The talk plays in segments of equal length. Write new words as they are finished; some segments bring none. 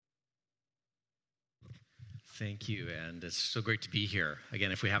Thank you, and it's so great to be here.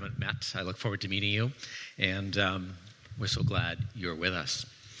 Again, if we haven't met, I look forward to meeting you, and we're so glad you're with us.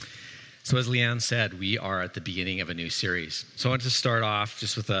 So as Leanne said, we are at the beginning of a new series. So I want to start off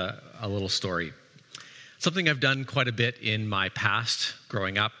just with a little story. Something I've done quite a bit in my past,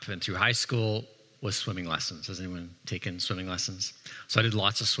 growing up and through high school, was swimming lessons. Has anyone taken swimming lessons? So I did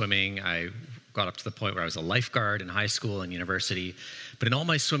lots of swimming. I got up to the point where I was a lifeguard in high school and university. But in all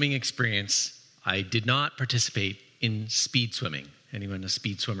my swimming experience, I did not participate in speed swimming. Anyone a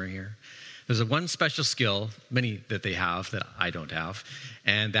speed swimmer here? There's one special skill, many that they have that I don't have,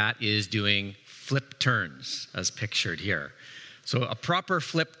 and that is doing flip turns as pictured here. So a proper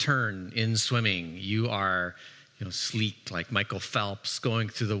flip turn in swimming, you are sleek like Michael Phelps, going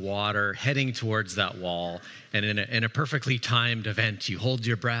through the water, heading towards that wall, and in a perfectly timed event, you hold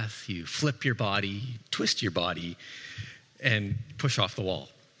your breath, you flip your body, twist your body, and push off the wall.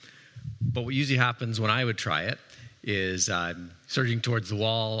 But what usually happens when I would try it is I'm surging towards the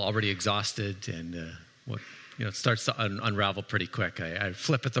wall, already exhausted, and it starts to unravel pretty quick. I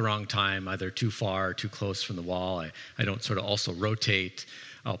flip at the wrong time, either too far or too close from the wall. I don't sort of also rotate.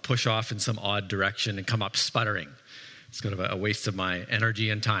 I'll push off in some odd direction and come up sputtering. It's kind of a waste of my energy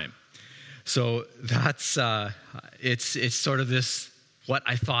and time. So that's it's sort of this, what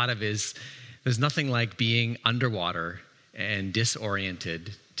I thought of is there's nothing like being underwater and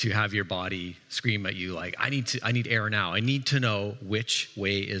disoriented to have your body scream at you like, I need air now. I need to know which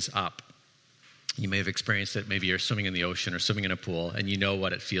way is up. You may have experienced it. Maybe you're swimming in the ocean or swimming in a pool, and you know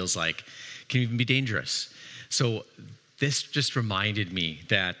what it feels like. It can even be dangerous. So this just reminded me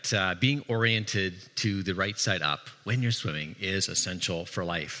that being oriented to the right side up when you're swimming is essential for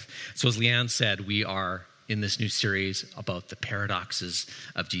life. So as Leanne said, we are in this new series about the paradoxes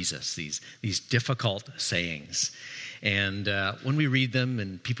of Jesus, these difficult sayings. And when we read them,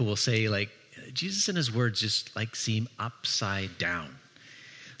 and people will say, like, Jesus and his words just seem upside down.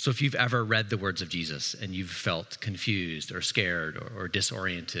 So if you've ever read the words of Jesus and you've felt confused or scared or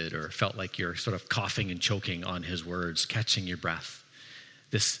disoriented or felt like you're sort of coughing and choking on his words, catching your breath,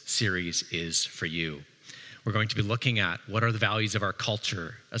 this series is for you. We're going to be looking at what are the values of our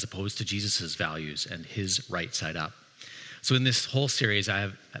culture as opposed to Jesus's values and his right side up. So in this whole series, I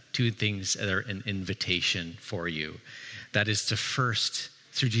have two things that are an invitation for you. That is to first,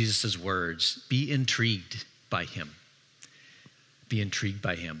 through Jesus' words, be intrigued by him. Be intrigued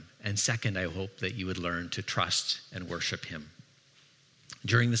by him. And second, I hope that you would learn to trust and worship him.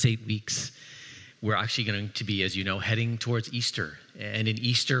 During this 8 weeks, we're actually going to be, as you know, heading towards Easter. And in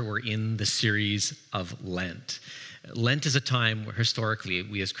Easter, we're in the series of Lent. Lent is a time where historically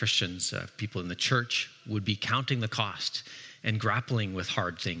we as Christians, people in the church, would be counting the cost and grappling with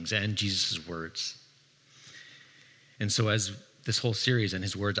hard things and Jesus' words. And so as this whole series and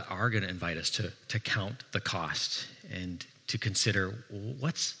his words are going to invite us to count the cost and to consider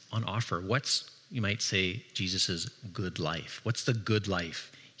what's on offer. What's, you might say, Jesus' good life? What's the good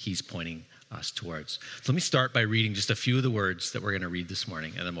life he's pointing us towards? So let me start by reading just a few of the words that we're going to read this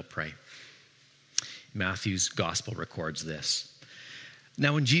morning, and then we'll pray. Matthew's gospel records this.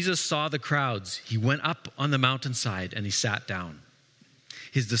 Now when Jesus saw the crowds, he went up on the mountainside and he sat down.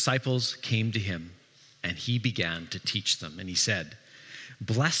 His disciples came to him and he began to teach them. And he said,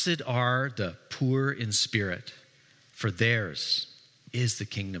 "Blessed are the poor in spirit, for theirs is the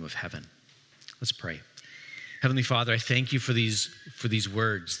kingdom of heaven." Let's pray. Heavenly Father, I thank you for these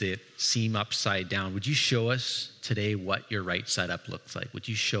words that seem upside down. Would you show us today what your right side up looks like? Would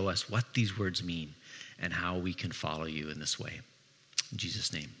you show us what these words mean and how we can follow you in this way? In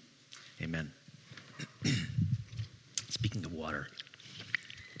Jesus' name, amen. Speaking of water,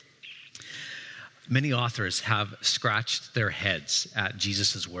 many authors have scratched their heads at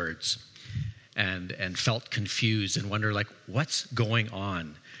Jesus' words and felt confused and wonder, what's going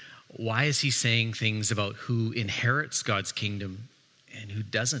on? Why is he saying things about who inherits God's kingdom and who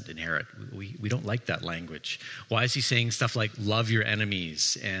doesn't inherit? We don't like that language. Why is he saying stuff like, love your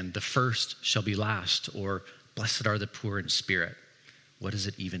enemies and the first shall be last, or blessed are the poor in spirit? What does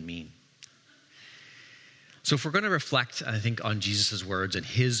it even mean? So if we're going to reflect, I think, on Jesus' words and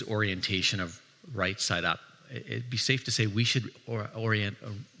his orientation of right side up, it'd be safe to say we should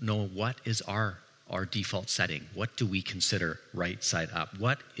know what is our default setting. What do we consider right side up?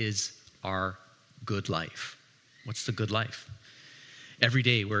 What is our good life? What's the good life? Every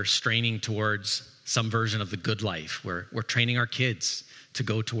day we're straining towards some version of the good life. We're training our kids to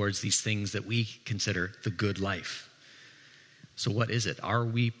go towards these things that we consider the good life. So what is it? Are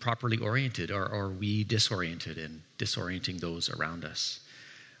we properly oriented, or are we disoriented and disorienting those around us?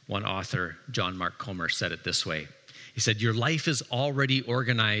 One author, John Mark Comer, said it this way. He said, "Your life is already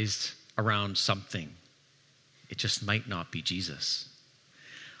organized around something. it just might not be Jesus.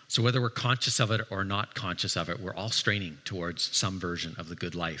 So whether we're conscious of it or not conscious of it, we're all straining towards some version of the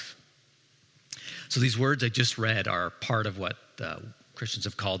good life. So these words I just read are part of what Christians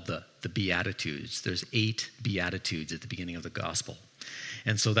have called the Beatitudes. There's 8 Beatitudes at the beginning of the gospel.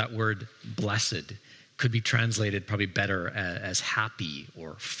 And so that word blessed could be translated probably better as happy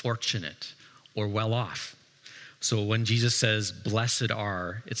or fortunate or well off. So when Jesus says, blessed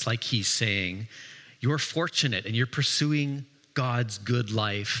are, it's like he's saying, you're fortunate and you're pursuing God's good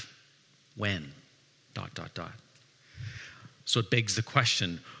life when? ... So it begs the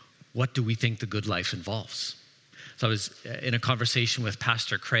question, what do we think the good life involves? So I was in a conversation with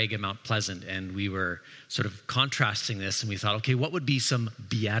Pastor Craig in Mount Pleasant, and we were sort of contrasting this, and we thought, okay, what would be some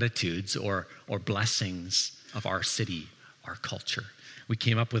beatitudes or blessings of our city, our culture? We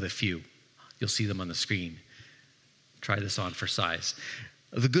came up with a few. You'll see them on the screen. Try this on for size.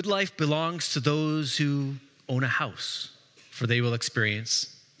 The good life belongs to those who own a house, for they will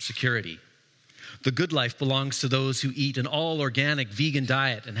experience security. The good life belongs to those who eat an all-organic vegan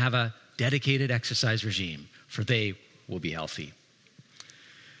diet and have a dedicated exercise regime, for they will be healthy.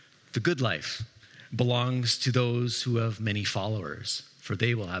 The good life belongs to those who have many followers, for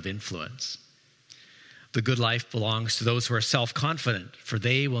they will have influence. The good life belongs to those who are self-confident, for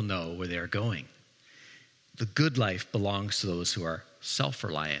they will know where they are going. The good life belongs to those who are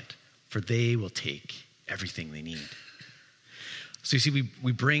self-reliant, for they will take everything they need. So you see,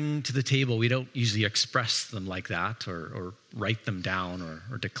 we bring to the table, we don't usually express them like that or write them down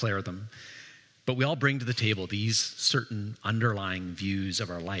or declare them, but we all bring to the table these certain underlying views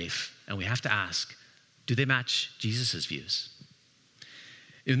of our life, and we have to ask, do they match Jesus' views?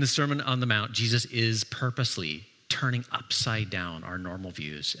 In the Sermon on the Mount, Jesus is purposely turning upside down our normal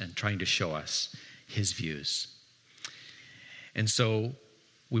views and trying to show us his views. And so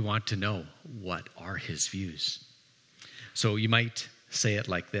we want to know, what are his views? So you might say it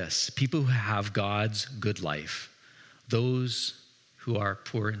like this: people who have God's good life, those who are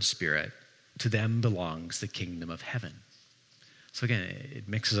poor in spirit, to them belongs the kingdom of heaven. So again, it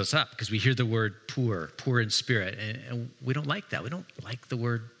mixes us up because we hear the word poor in spirit, and we don't like that. We don't like the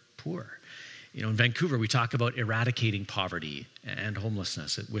word poor. You know, in Vancouver, we talk about eradicating poverty and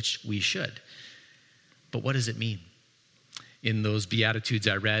homelessness, which we should. But what does it mean? In those Beatitudes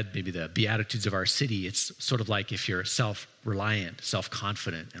I read, maybe the Beatitudes of our city, it's sort of like if you're self-reliant,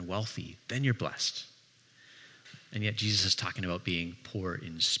 self-confident, and wealthy, then you're blessed. And yet Jesus is talking about being poor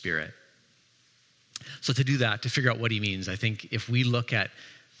in spirit. So to do that, to figure out what he means, I think if we look at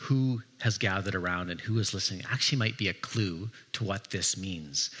who has gathered around and who is listening, actually might be a clue to what this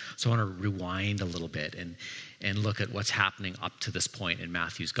means. So I want to rewind a little bit and look at what's happening up to this point in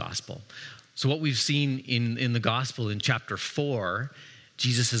Matthew's gospel. So what we've seen in the gospel in chapter 4,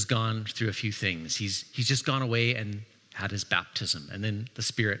 Jesus has gone through a few things. He's just gone away and had his baptism, and then the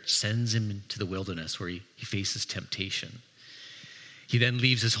Spirit sends him into the wilderness where he faces temptation. He then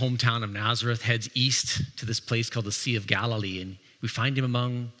leaves his hometown of Nazareth, heads east to this place called the Sea of Galilee, and we find him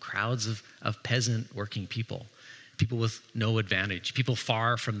among crowds of peasant working people with no advantage, people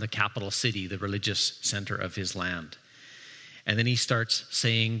far from the capital city, the religious center of his land. And then he starts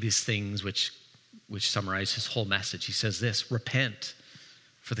saying these things which summarize his whole message. He says this: repent,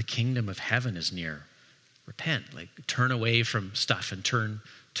 for the kingdom of heaven is near. Repent, like turn away from stuff and turn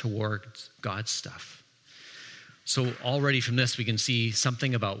towards God's stuff. So already from this, we can see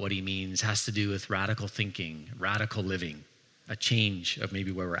something about what he means has to do with radical thinking, radical living, a change of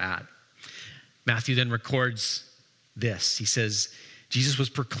maybe where we're at. Matthew then records this. He says, Jesus was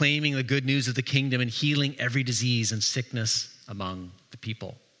proclaiming the good news of the kingdom and healing every disease and sickness among the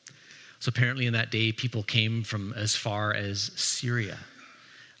people. So apparently in that day, people came from as far as Syria,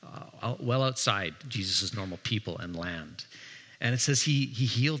 well outside Jesus' normal people and land. And it says he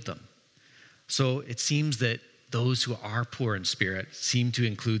healed them. So it seems that those who are poor in spirit seem to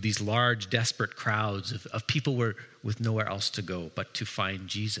include these large, desperate crowds of people with nowhere else to go but to find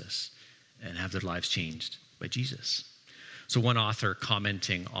Jesus and have their lives changed by Jesus. So one author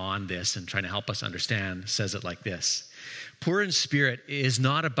commenting on this and trying to help us understand says it like this: poor in spirit is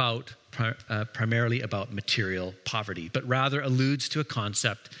not primarily about material poverty, but rather alludes to a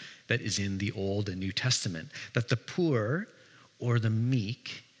concept that is in the Old and New Testament, that the poor or the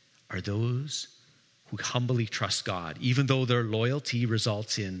meek are those who humbly trust God, even though their loyalty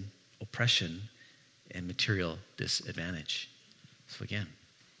results in oppression and material disadvantage. So again,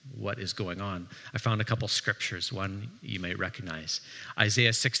 what is going on? I found a couple scriptures. One you might recognize.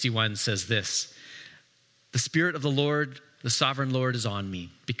 Isaiah 61 says this: the Spirit of the Lord, the sovereign Lord, is on me,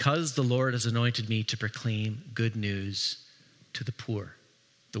 because the Lord has anointed me to proclaim good news to the poor.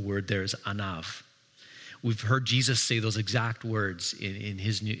 The word there is anav, We've heard Jesus say those exact words in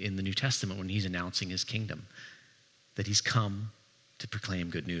the New Testament when he's announcing his kingdom, that he's come to proclaim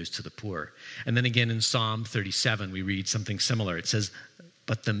good news to the poor. And then again in Psalm 37, we read something similar. It says,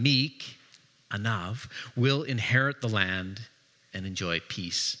 but the meek, anav, will inherit the land and enjoy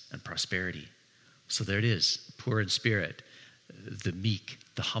peace and prosperity. So there it is, poor in spirit, the meek,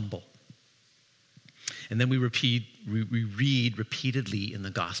 the humble. And then we read repeatedly in the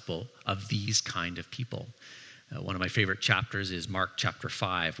gospel of these kind of people. One of my favorite chapters is Mark chapter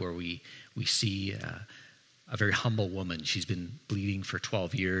 5, where we see a very humble woman. She's been bleeding for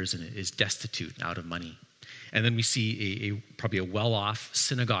 12 years and is destitute and out of money. And then we see probably a well-off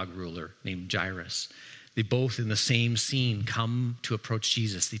synagogue ruler named Jairus. They both, in the same scene, come to approach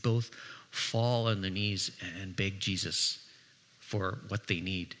Jesus. They both fall on their knees and beg Jesus for what they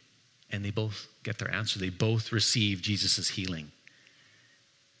need. And they both get their answer. They both receive Jesus' healing.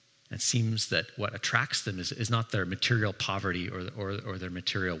 It seems that what attracts them is not their material poverty or their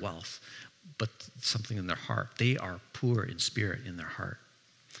material wealth, but something in their heart. They are poor in spirit in their heart.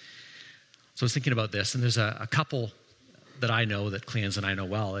 So I was thinking about this, and there's a couple that I know, that Cleans and I know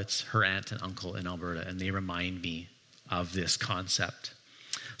well. It's her aunt and uncle in Alberta, and they remind me of this concept.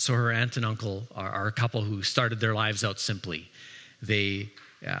 So her aunt and uncle are a couple who started their lives out simply. They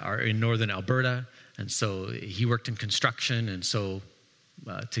are in northern Alberta, and so he worked in construction, and so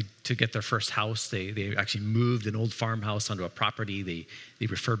to get their first house, they actually moved an old farmhouse onto a property. They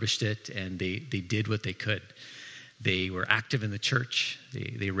refurbished it, and they did what they could. They were active in the church.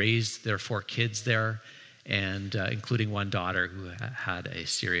 They raised their 4 kids there, and including one daughter who had a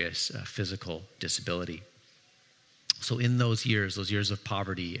serious physical disability. So in those years of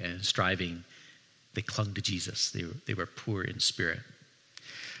poverty and striving, they clung to Jesus. They were poor in spirit.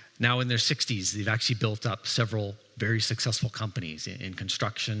 Now in their 60s, they've actually built up several very successful companies in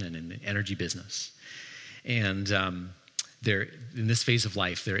construction and in the energy business. And in this phase of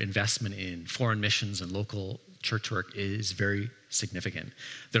life, their investment in foreign missions and local church work is very significant.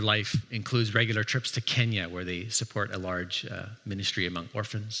 Their life includes regular trips to Kenya, where they support a large ministry among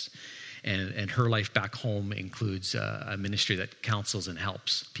orphans. And her life back home includes a ministry that counsels and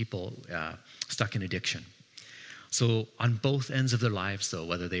helps people stuck in addiction. So on both ends of their lives, though,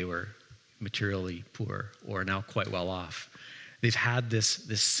 whether they were materially poor or now quite well off, they've had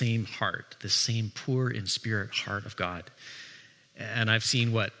this same heart, this same poor in spirit heart of God. And I've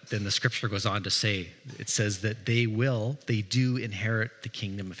seen what then the scripture goes on to say. It says that they do inherit the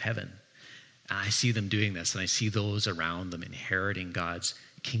kingdom of heaven. And I see them doing this, and I see those around them inheriting God's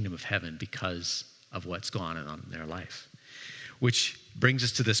kingdom of heaven because of what's gone on in their life. Which brings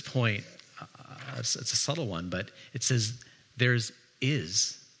us to this point. It's a subtle one, but it says theirs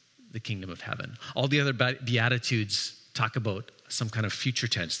is the kingdom of heaven. All the other Beatitudes talk about some kind of future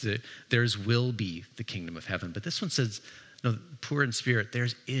tense. Theirs will be the kingdom of heaven. But this one says, no, poor in spirit,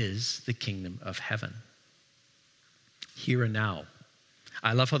 theirs is the kingdom of heaven. Here and now.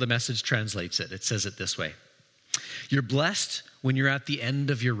 I love how the Message translates it. It says it this way. You're blessed when you're at the end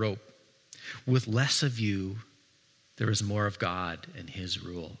of your rope. With less of you, there is more of God and his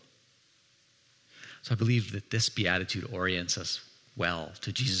rule. So I believe that this beatitude orients us well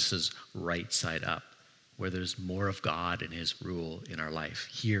to Jesus' right side up, where there's more of God and his rule in our life,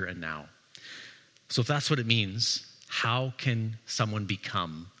 here and now. So if that's what it means, how can someone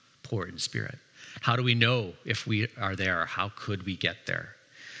become poor in spirit? How do we know if we are there? How could we get there?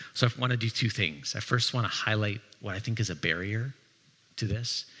 So I want to do 2 things. I first want to highlight what I think is a barrier to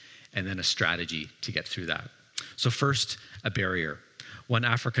this, and then a strategy to get through that. So first, a barrier. One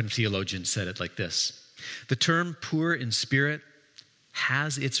African theologian said it like this. The term poor in spirit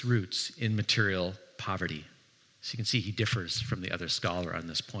has its roots in material poverty. So you can see he differs from the other scholar on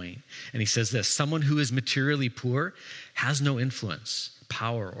this point. And he says this, someone who is materially poor has no influence,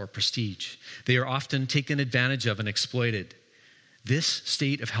 power, or prestige. They are often taken advantage of and exploited. This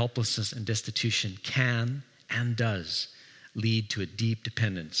state of helplessness and destitution can and does lead to a deep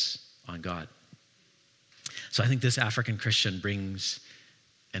dependence on God. So I think this African Christian brings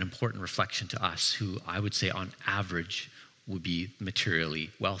an important reflection to us who I would say on average would be materially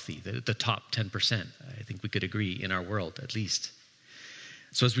wealthy, the top 10%. I think we could agree in our world at least.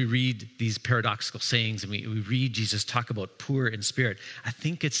 So as we read these paradoxical sayings and we read Jesus talk about poor in spirit, I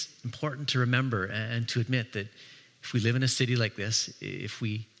think it's important to remember and to admit that if we live in a city like this, if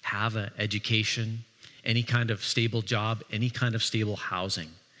we have an education, any kind of stable job, any kind of stable housing,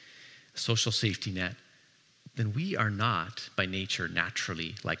 social safety net, then we are not by nature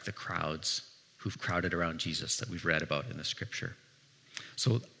naturally like the crowds who've crowded around Jesus that we've read about in the scripture.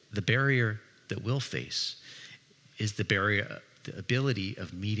 So the barrier that we'll face is the barrier the ability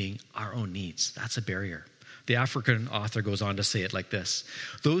of meeting our own needs. That's a barrier. The African author goes on to say it like this: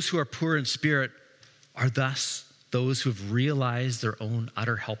 those who are poor in spirit are thus those who have realized their own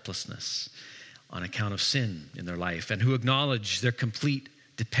utter helplessness on account of sin in their life, and who acknowledge their complete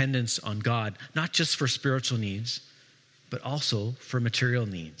dependence on God, not just for spiritual needs, but also for material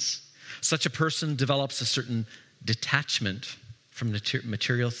needs. Such a person develops a certain detachment from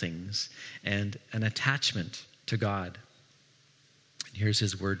material things and an attachment to God. And here's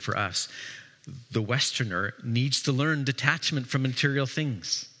his word for us. The Westerner needs to learn detachment from material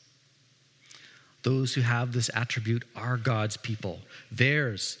things. Those who have this attribute are God's people.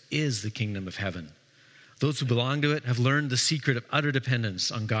 Theirs is the kingdom of heaven. Those who belong to it have learned the secret of utter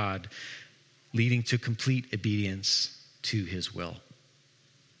dependence on God, leading to complete obedience to his will.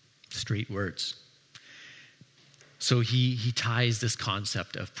 Straight words. So he ties this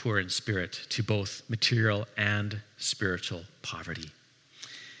concept of poor in spirit to both material and spiritual poverty.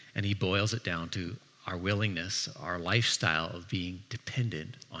 And he boils it down to our willingness, our lifestyle of being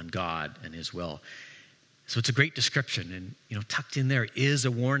dependent on God and his will. So it's a great description. And, tucked in there is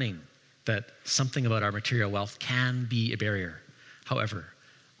a warning that something about our material wealth can be a barrier. However,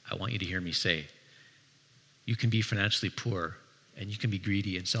 I want you to hear me say, you can be financially poor and you can be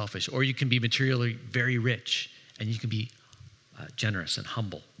greedy and selfish, or you can be materially very rich and you can be generous and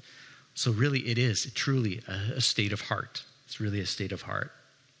humble. So really it is truly a state of heart. It's really a state of heart.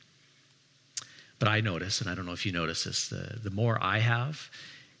 But I notice, and I don't know if you notice this, the more I have,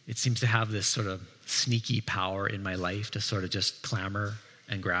 it seems to have this sort of sneaky power in my life to sort of just clamor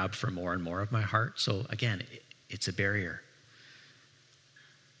and grab for more and more of my heart. So again, it's a barrier.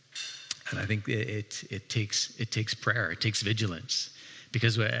 And I think it takes prayer, it takes vigilance.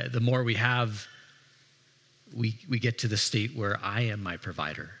 Because the more we have, we get to the state where I am my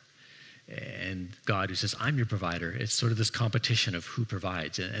provider. And God who says, I'm your provider. It's sort of this competition of who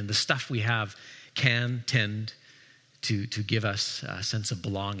provides. And the stuff we have can tend to give us a sense of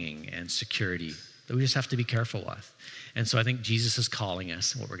belonging and security that we just have to be careful with. And so I think Jesus is calling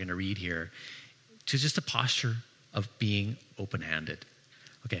us, what we're going to read here, to just a posture of being open-handed.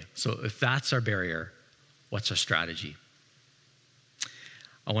 Okay, so if that's our barrier, what's our strategy?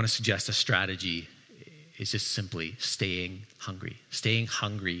 I want to suggest a strategy is just simply staying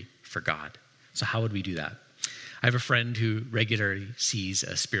hungry for God. So how would we do that? I have a friend who regularly sees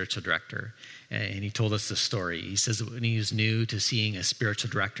a spiritual director, and he told us this story. He says that when he was new to seeing a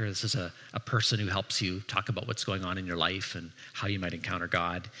spiritual director, this is a person who helps you talk about what's going on in your life and how you might encounter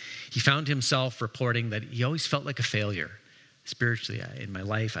God. He found himself reporting that he always felt like a failure. Spiritually, in my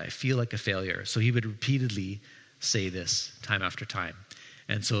life, I feel like a failure. So he would repeatedly say this time after time.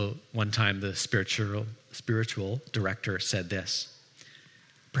 And so one time the spiritual director said this: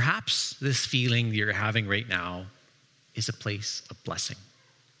 perhaps this feeling you're having right now is a place of blessing.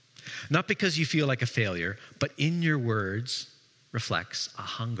 Not because you feel like a failure, but in your words reflects a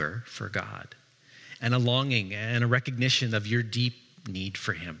hunger for God and a longing and a recognition of your deep need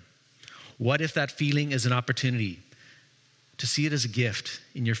for him. What if that feeling is an opportunity to see it as a gift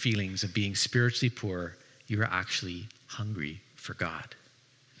in your feelings of being spiritually poor? You are actually hungry for God.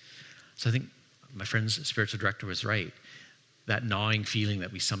 So I think my friend's spiritual director was right. That gnawing feeling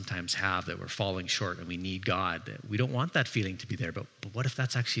that we sometimes have that we're falling short and we need God, we don't want that feeling to be there, but what if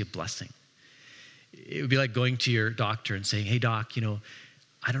that's actually a blessing? It would be like going to your doctor and saying, hey doc,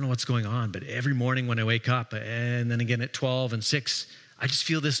 I don't know what's going on, but every morning when I wake up and then again at 12 and 6, I just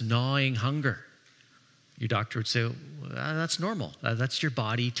feel this gnawing hunger. Your doctor would say, well, that's normal. That's your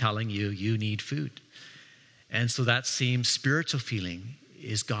body telling you you need food. And so that same spiritual feeling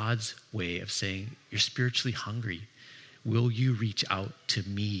is God's way of saying, you're spiritually hungry. Will you reach out to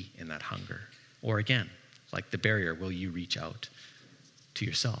me in that hunger? Or again, like the barrier, will you reach out to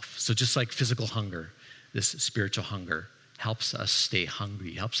yourself? So just like physical hunger, this spiritual hunger helps us stay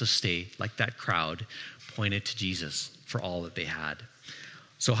hungry, helps us stay like that crowd pointed to Jesus for all that they had.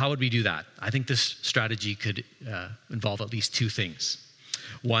 So how would we do that? I think this strategy could involve at least two things.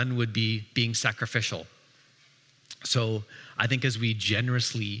 One would be being sacrificial. So I think as we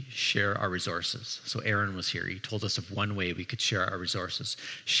generously share our resources, so Aaron was here, he told us of one way we could share our resources,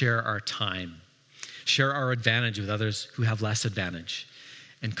 share our time, share our advantage with others who have less advantage,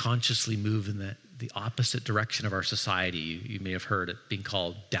 and consciously move in the opposite direction of our society. You may have heard it being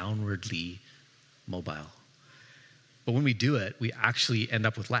called downwardly mobile. But when we do it, we actually end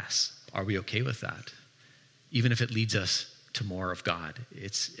up with less. Are we okay with that? Even if it leads us to more of God.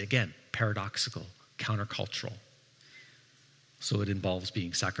 It's, again, paradoxical, countercultural. So it involves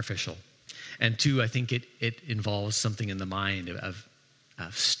being sacrificial. And two, I think it involves something in the mind of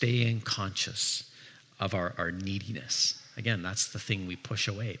staying conscious of our neediness. Again, that's the thing we push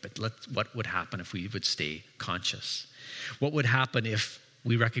away. But what would happen if we would stay conscious? What would happen if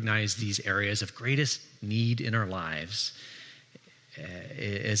we recognize these areas of greatest need in our lives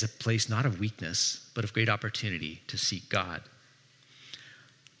as a place not of weakness, but of great opportunity to seek God?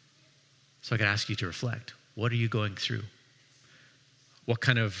 So I could ask you to reflect. What are you going through? What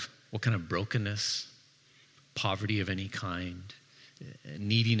kind of brokenness, poverty of any kind,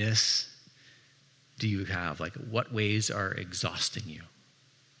 neediness do you have? Like, what ways are exhausting you?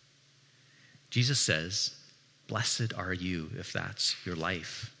 Jesus says, blessed are you if that's your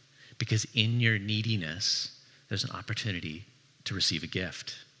life, because in your neediness, there's an opportunity to receive a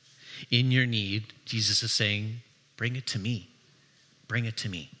gift. In your need, Jesus is saying, bring it to me. Bring it to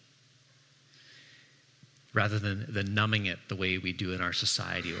me. Rather than numbing it the way we do in our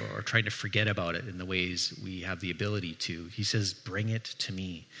society or trying to forget about it in the ways we have the ability to. He says, bring it to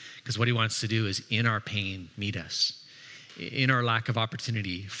me. Because what he wants to do is, in our pain, meet us. In our lack of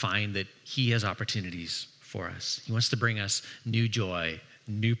opportunity, find that he has opportunities for us. He wants to bring us new joy,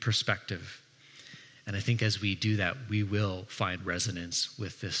 new perspective. And I think as we do that, we will find resonance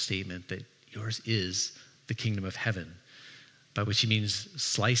with this statement that yours is the kingdom of heaven, by which he means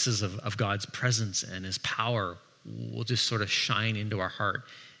slices of God's presence and his power will just sort of shine into our heart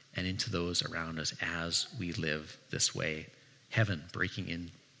and into those around us as we live this way. Heaven breaking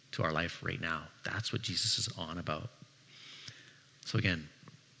into our life right now. That's what Jesus is on about. So again,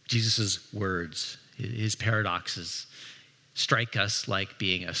 Jesus' words, his paradoxes, strike us like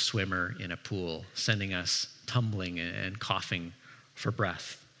being a swimmer in a pool, sending us tumbling and coughing for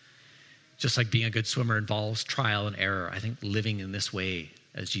breath. Just like being a good swimmer involves trial and error, I think living in this way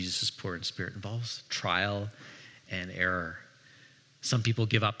as Jesus is poor in spirit involves trial and error. Some people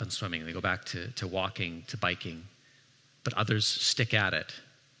give up on swimming. They go back to walking, to biking. But others stick at it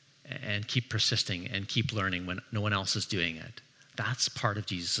and keep persisting and keep learning when no one else is doing it. That's part of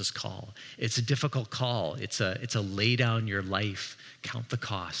Jesus' call. It's a difficult call. It's a lay down your life, count the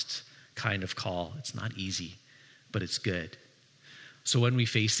cost kind of call. It's not easy, but it's good. So when we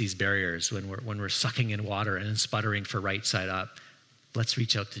face these barriers, when we're sucking in water and sputtering for right side up, let's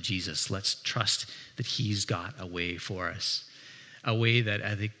reach out to Jesus. Let's trust that he's got a way for us. A way that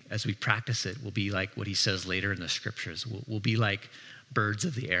I think as we practice it will be like what he says later in the scriptures. We'll be like birds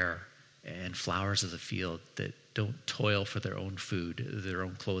of the air and flowers of the field that don't toil for their own food, their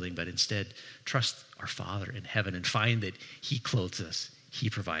own clothing, but instead trust our Father in heaven and find that he clothes us, he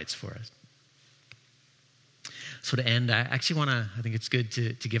provides for us. So to end, I think it's good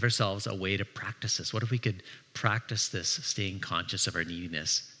to give ourselves a way to practice this. What if we could practice this, staying conscious of our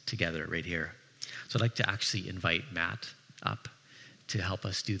neediness together right here? So I'd like to actually invite Matt up to help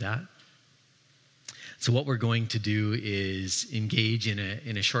us do that. So what we're going to do is engage in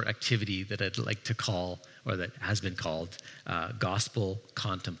a short activity that I'd like to call, or that has been called, gospel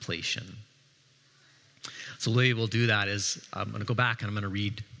contemplation. So the way we'll do that is I'm going to go back and I'm going to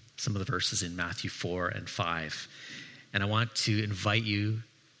read some of the verses in Matthew 4 and 5. And I want to invite you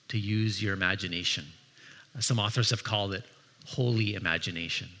to use your imagination. Some authors have called it holy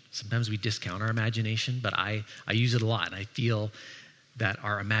imagination. Sometimes we discount our imagination, but I use it a lot. And I feel that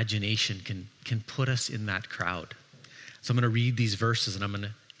our imagination can put us in that crowd. So I'm going to read these verses and I'm going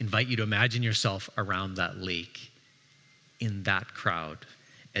to invite you to imagine yourself around that lake in that crowd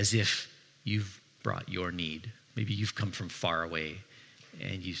as if you've brought your need. Maybe you've come from far away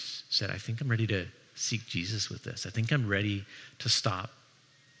and you said, I think I'm ready to seek Jesus with this. I think I'm ready to stop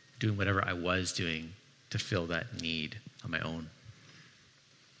doing whatever I was doing to fill that need on my own.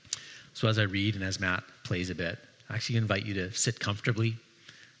 So as I read and as Matt plays a bit, I actually invite you to sit comfortably,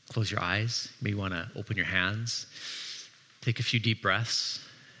 close your eyes. Maybe you want to open your hands, take a few deep breaths,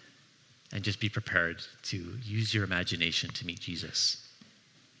 and just be prepared to use your imagination to meet Jesus.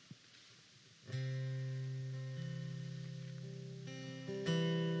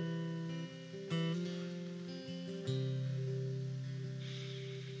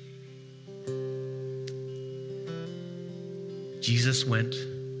 Jesus went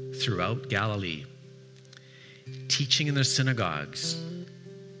throughout Galilee, teaching in their synagogues,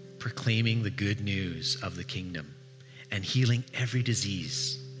 proclaiming the good news of the kingdom, and healing every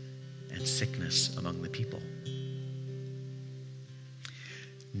disease and sickness among the people.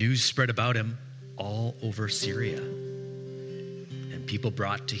 News spread about him all over Syria, and people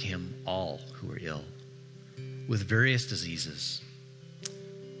brought to him all who were ill with various diseases,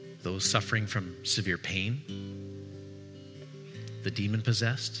 those suffering from severe pain, the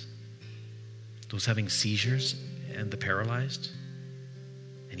demon-possessed, those having seizures, and the paralyzed,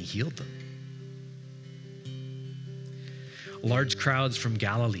 and he healed them. Large crowds from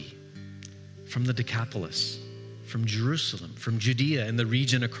Galilee, from the Decapolis, from Jerusalem, from Judea and the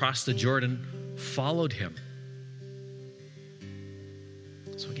region across the Jordan followed him.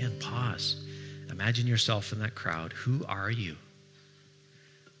 So again, pause. Imagine yourself in that crowd. Who are you?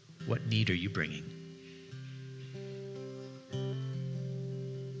 What need are you bringing?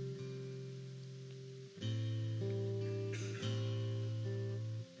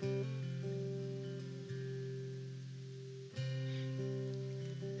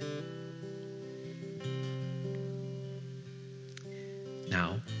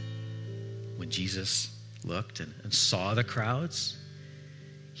 Now, when Jesus looked and saw the crowds,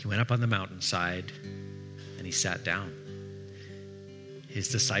 he went up on the mountainside and he sat down. His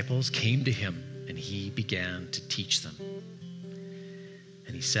disciples came to him and he began to teach them.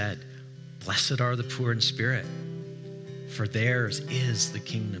 And he said, "Blessed are the poor in spirit, for theirs is the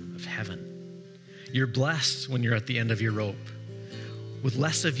kingdom of heaven." You're blessed when you're at the end of your rope. With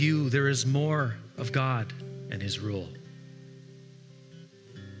less of you, there is more of God and his rule.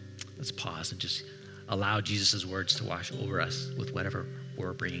 Let's pause and just allow Jesus' words to wash over us with whatever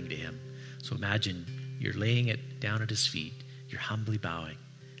we're bringing to him. So imagine you're laying it down at his feet, you're humbly bowing,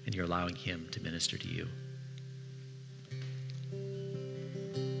 and you're allowing him to minister to you.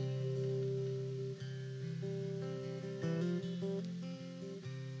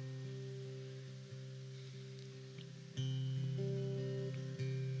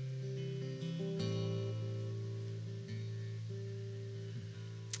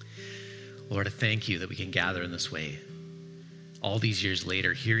 Lord, I thank you that we can gather in this way. All these years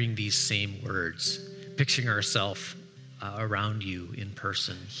later, hearing these same words, picturing ourselves around you in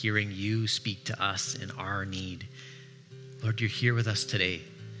person, hearing you speak to us in our need. Lord, you're here with us today.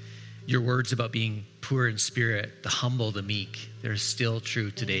 Your words about being poor in spirit, the humble, the meek, they're still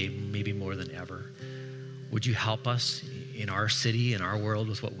true today, maybe more than ever. Would you help us in our city, in our world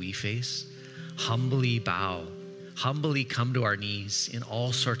with what we face? Humbly bow, humbly come to our knees in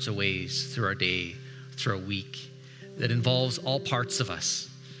all sorts of ways through our day, through our week, that involves all parts of us,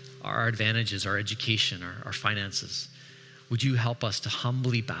 our advantages, our education, our finances. Would you help us to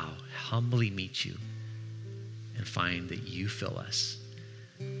humbly bow, humbly meet you, and find that you fill us,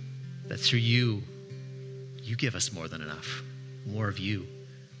 that through you, you give us more than enough, more of you,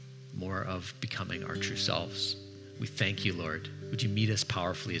 more of becoming our true selves. We thank you, Lord. Would you meet us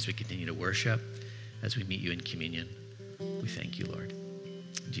powerfully as we continue to worship, as we meet you in communion? We thank you, Lord.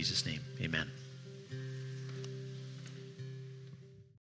 In Jesus' name, amen.